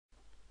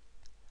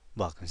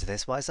Welcome to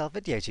this YSL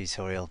video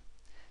tutorial.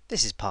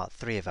 This is part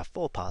 3 of a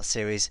 4-part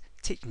series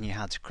teaching you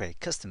how to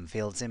create custom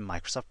fields in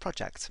Microsoft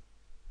Project.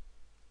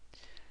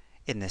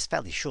 In this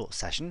fairly short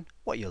session,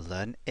 what you'll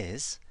learn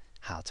is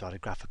how to add a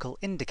graphical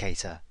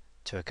indicator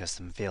to a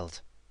custom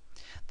field.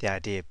 The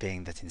idea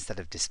being that instead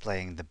of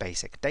displaying the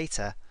basic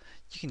data,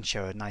 you can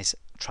show a nice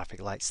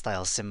traffic light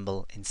style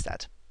symbol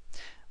instead.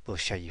 We'll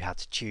show you how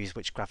to choose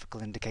which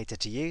graphical indicator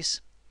to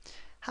use,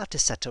 how to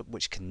set up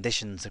which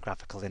conditions the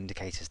graphical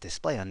indicators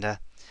display under,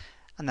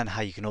 and then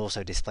how you can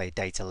also display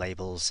data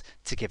labels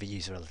to give a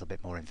user a little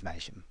bit more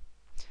information.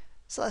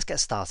 So let's get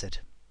started.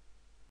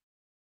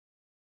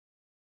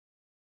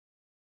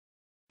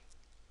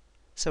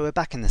 So we're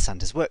back in the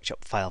Santa's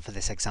Workshop file for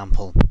this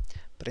example,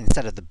 but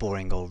instead of the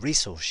boring old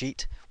resource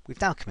sheet,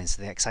 we've now come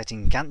into the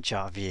exciting Gantt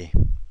chart view.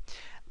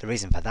 The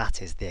reason for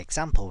that is the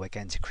example we're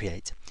going to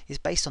create is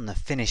based on the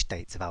finish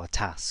dates of our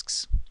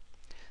tasks.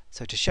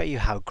 So to show you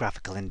how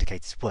graphical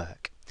indicators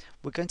work,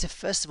 we're going to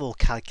first of all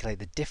calculate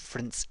the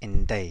difference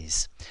in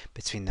days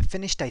between the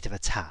finish date of a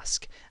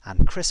task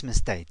and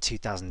Christmas Day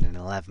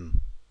 2011.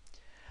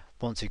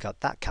 Once we've got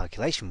that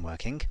calculation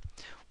working,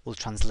 we'll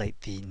translate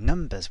the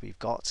numbers we've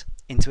got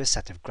into a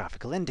set of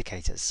graphical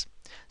indicators.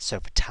 So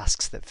for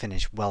tasks that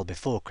finish well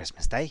before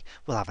Christmas Day,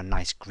 we'll have a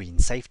nice green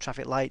safe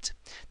traffic light.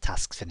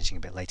 Tasks finishing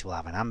a bit later will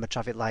have an amber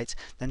traffic light.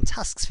 Then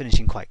tasks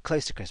finishing quite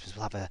close to Christmas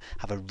will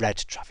have a red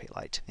traffic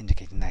light,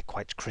 indicating they're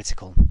quite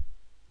critical.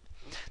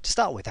 To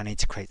start with, I need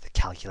to create the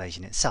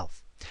calculation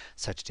itself.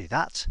 So to do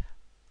that,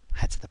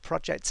 head to the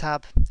Project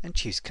tab and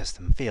choose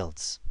Custom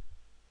Fields.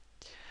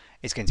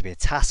 It's going to be a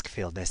task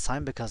field this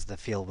time because the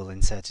field will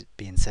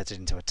be inserted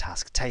into a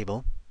task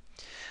table.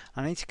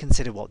 I need to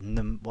consider what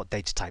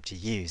data type to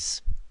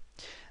use.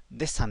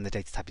 This time the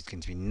data type is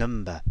going to be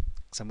number,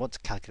 because I want to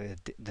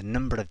calculate the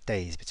number of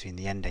days between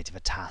the end date of a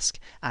task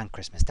and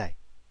Christmas Day.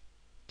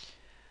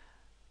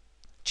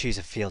 Choose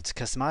a field to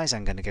customize.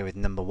 I'm going to go with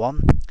number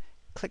 1.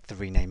 Click the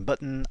rename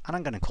button, and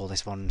I'm going to call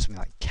this one something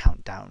like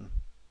countdown,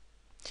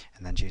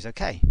 and then choose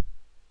OK.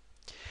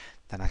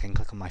 Then I can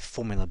click on my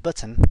formula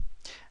button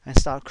and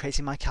start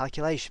creating my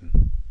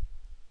calculation.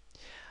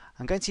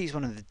 I'm going to use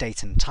one of the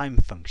date and time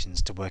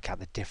functions to work out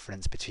the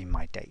difference between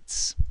my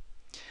dates.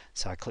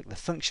 So I click the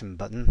function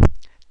button,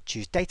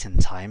 choose date and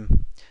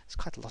time. There's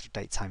quite a lot of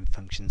date time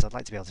functions. I'd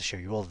like to be able to show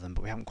you all of them,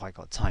 but we haven't quite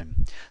got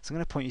time. So I'm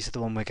going to point you to the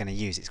one we're going to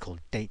use. It's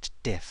called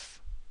dateDiff.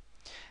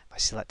 If I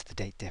select the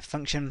dateDiff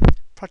function,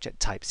 Project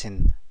types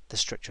in the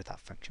structure of that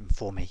function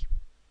for me.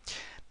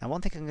 Now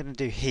one thing I'm going to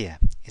do here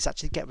is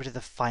actually get rid of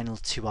the final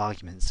 2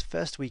 arguments.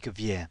 First week of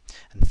year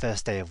and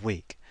first day of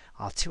week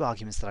are 2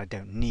 arguments that I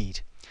don't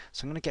need.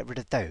 So I'm going to get rid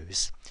of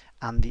those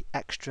and the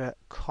extra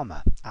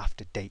comma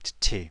after date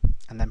 2,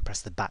 and then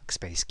press the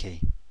backspace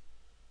key.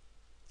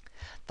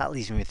 That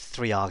leaves me with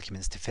 3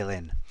 arguments to fill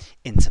in: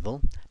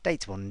 interval,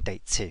 date 1 and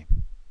date 2.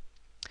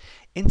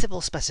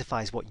 Interval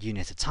specifies what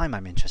unit of time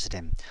I'm interested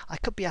in. I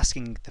could be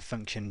asking the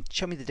function,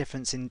 show me the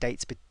difference in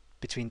dates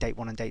between date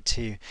 1 and date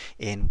 2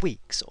 in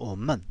weeks or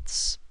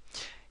months.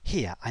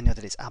 Here I know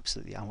that it's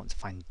absolutely, I want to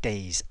find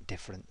days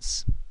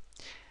difference.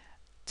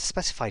 To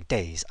specify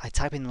days, I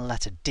type in the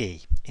letter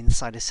D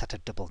inside a set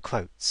of double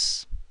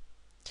quotes.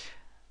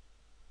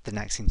 The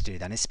next thing to do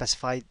then is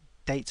specify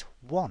date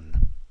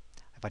 1.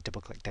 If I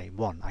double click date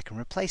 1, I can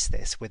replace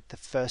this with the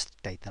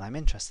first date that I'm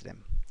interested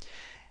in.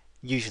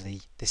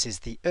 Usually this is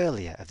the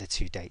earlier of the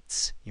 2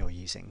 dates you're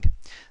using.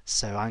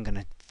 So I'm going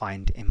to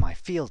find in my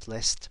field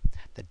list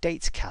the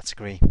dates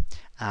category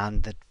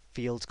and the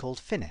field called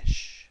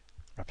finish,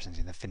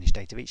 representing the finish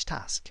date of each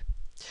task.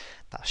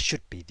 That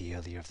should be the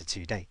earlier of the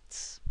 2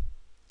 dates.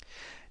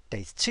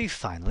 Date 2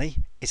 finally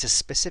is a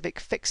specific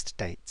fixed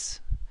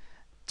date,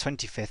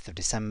 25th of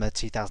December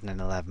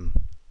 2011.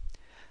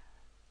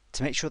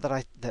 To make sure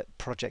that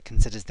Project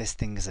considers this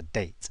thing as a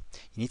date,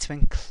 you need to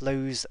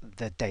enclose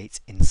the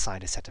date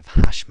inside a set of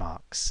hash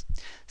marks.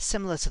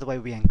 Similar to the way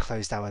we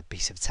enclosed our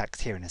piece of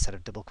text here in a set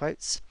of double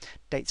quotes,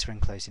 dates are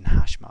enclosed in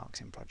hash marks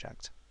in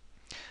Project.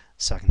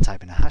 So I can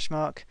type in a hash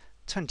mark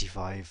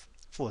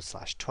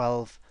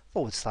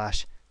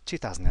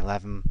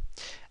 25/12/2011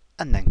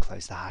 and then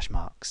close the hash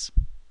marks.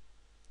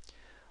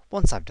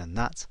 Once I've done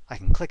that, I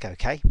can click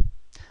OK.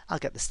 I'll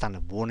get the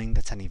standard warning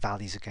that any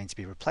values are going to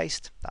be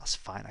replaced. That's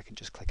fine, I can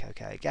just click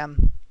OK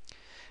again.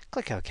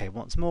 Click OK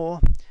once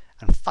more,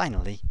 and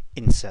finally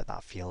insert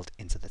that field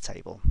into the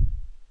table.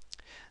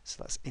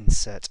 So let's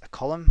insert a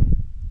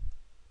column,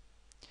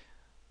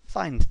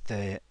 find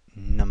the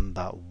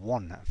number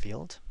 1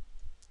 field,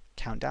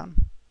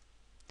 countdown,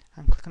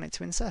 and click on it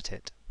to insert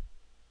it.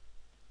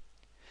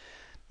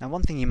 Now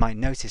one thing you might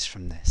notice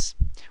from this,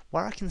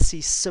 where I can see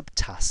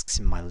subtasks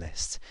in my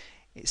list,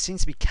 it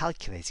seems to be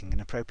calculating an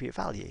appropriate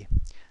value.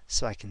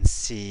 So I can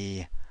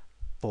see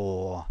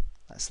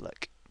let's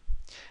look,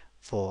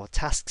 for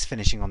tasks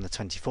finishing on the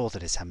 24th of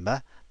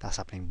December, that's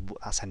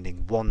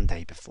ending 1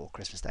 day before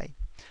Christmas Day.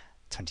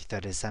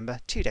 23rd of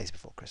December, 2 days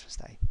before Christmas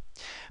Day.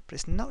 But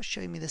it's not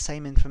showing me the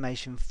same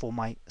information for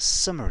my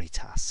summary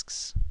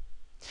tasks.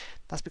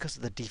 That's because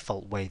of the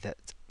default way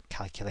that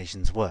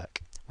calculations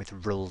work.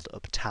 with rolled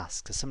up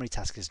tasks. A summary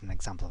task is an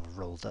example of a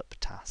rolled up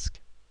task.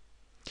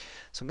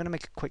 So I'm going to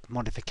make a quick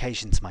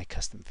modification to my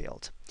custom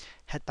field.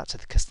 Head back to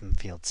the custom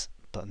fields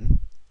button,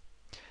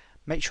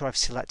 make sure I've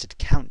selected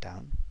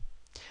countdown,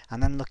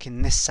 and then look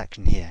in this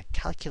section here,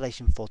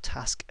 calculation for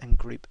task and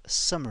group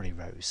summary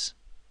rows.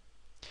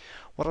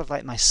 What I'd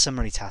like my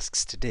summary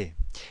tasks to do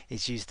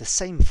is use the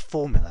same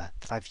formula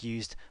that I've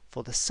used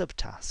for the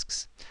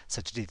subtasks.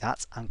 So to do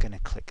that, I'm going to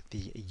click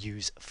the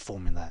Use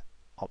Formula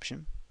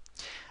option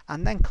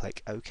and then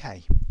click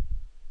OK.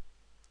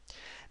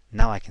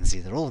 Now I can see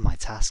that all of my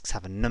tasks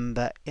have a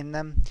number in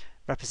them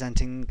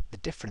representing the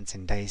difference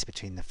in days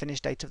between the finish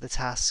date of the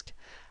task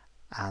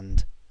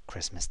and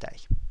Christmas Day.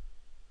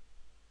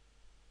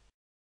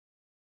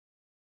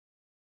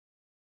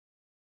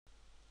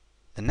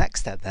 The next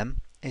step then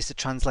is to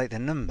translate the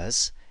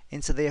numbers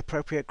into the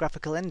appropriate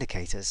graphical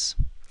indicators.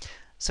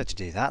 So to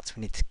do that,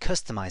 we need to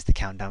customize the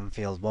countdown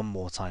field one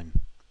more time.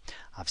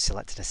 I've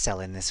selected a cell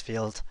in this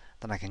field,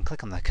 then I can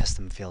click on the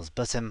Custom Fields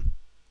button,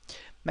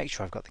 make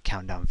sure I've got the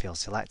countdown field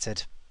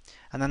selected,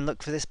 and then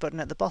look for this button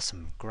at the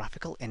bottom,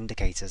 Graphical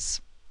Indicators.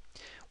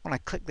 When I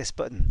click this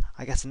button,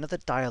 I get another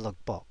dialog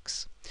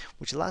box,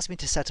 which allows me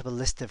to set up a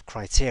list of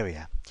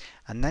criteria,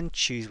 and then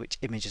choose which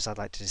images I'd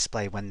like to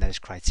display when those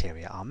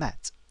criteria are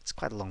met. It's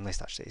quite a long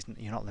list actually, isn't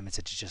it? You're not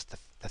limited to just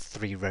the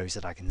 3 rows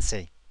that I can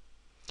see.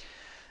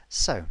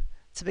 So,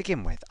 to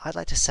begin with, I'd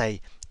like to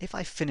say if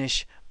I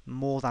finish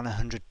more than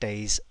 100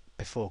 days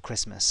before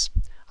Christmas,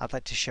 I'd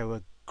like to show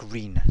a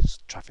green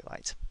traffic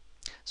light.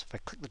 So if I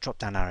click the drop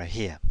down arrow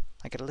here,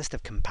 I get a list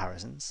of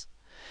comparisons.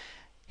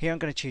 Here I'm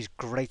going to choose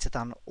greater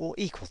than or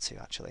equal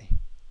to actually.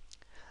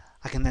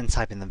 I can then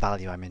type in the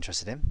value I'm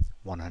interested in,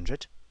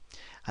 100,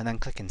 and then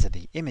click into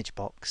the image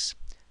box,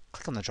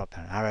 click on the drop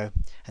down arrow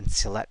and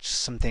select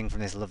something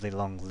from this lovely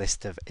long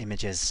list of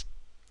images.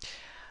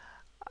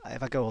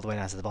 If I go all the way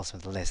down to the bottom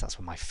of the list, that's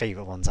where my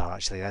favourite ones are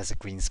actually. There's a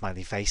green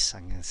smiley face.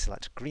 I'm going to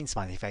select green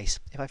smiley face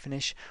if I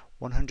finish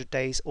 100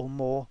 days or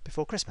more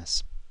before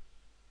Christmas.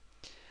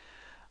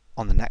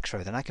 On the next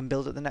row then I can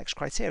build up the next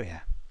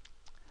criteria.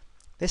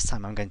 This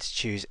time I'm going to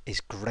choose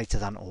is greater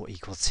than or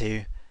equal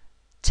to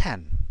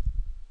 10.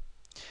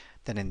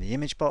 Then in the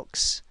image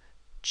box,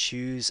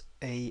 choose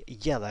a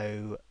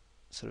yellow,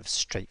 sort of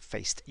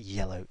straight-faced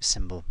yellow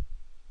symbol.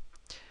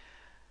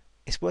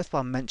 It's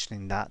worthwhile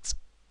mentioning that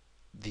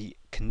the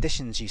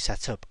conditions you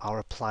set up are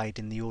applied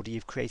in the order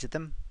you've created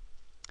them.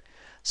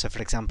 So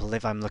for example,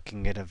 if I'm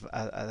looking at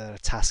a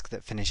task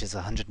that finishes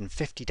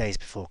 150 days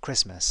before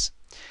Christmas,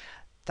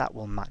 that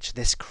will match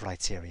this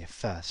criteria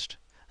first,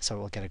 so it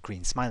will get a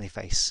green smiley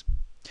face.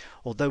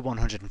 Although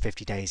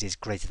 150 days is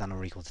greater than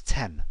or equal to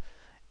 10,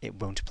 it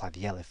won't apply the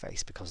yellow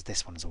face because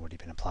this one has already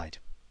been applied.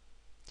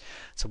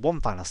 So one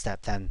final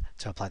step then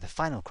to apply the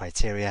final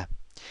criteria.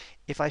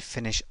 If I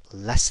finish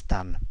less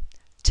than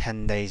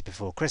 10 days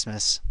before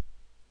Christmas,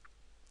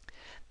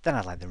 then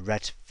I'd like the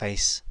red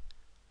face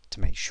to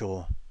make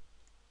sure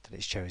that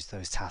it shows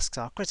those tasks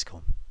are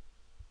critical.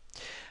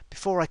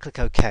 Before I click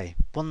OK,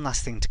 one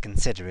last thing to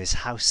consider is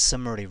how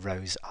summary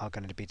rows are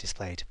going to be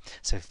displayed.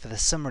 So for the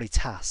summary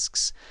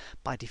tasks,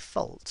 by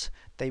default,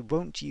 they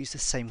won't use the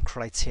same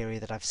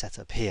criteria that I've set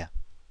up here.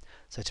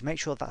 So to make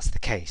sure that's the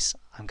case,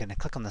 I'm going to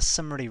click on the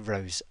Summary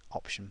Rows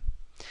option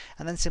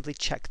and then simply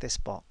check this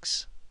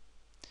box.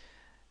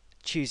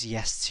 Choose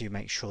Yes to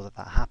make sure that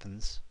that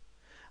happens.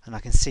 And I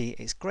can see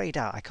it's greyed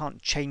out. I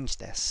can't change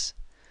this,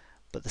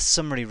 but the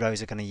summary rows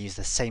are going to use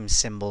the same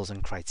symbols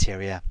and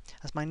criteria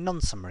as my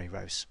non-summary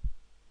rows.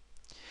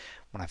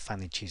 When I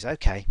finally choose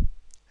OK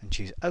and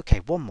choose OK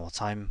one more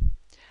time,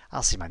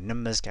 I'll see my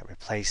numbers get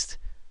replaced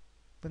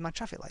with my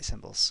traffic light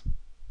symbols.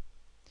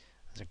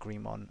 There's a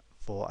green one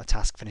for a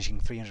task finishing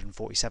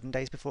 347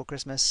 days before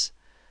Christmas,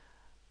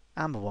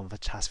 amber one for a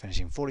task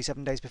finishing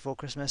 47 days before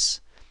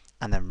Christmas,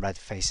 and then red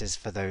faces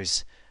for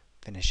those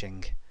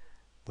finishing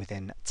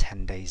within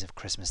 10 days of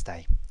Christmas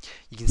Day.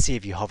 You can see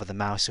if you hover the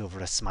mouse over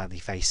a smiley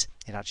face,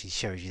 it actually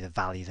shows you the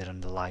value that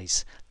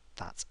underlies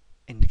that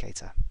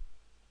indicator.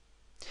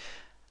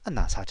 And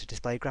that's how to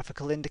display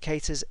graphical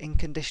indicators in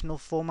conditional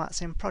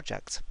formats in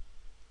Project.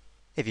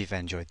 If you've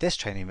enjoyed this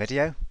training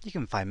video, you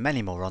can find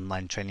many more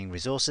online training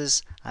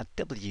resources at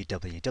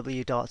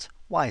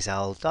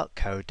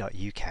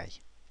www.wiseowl.co.uk.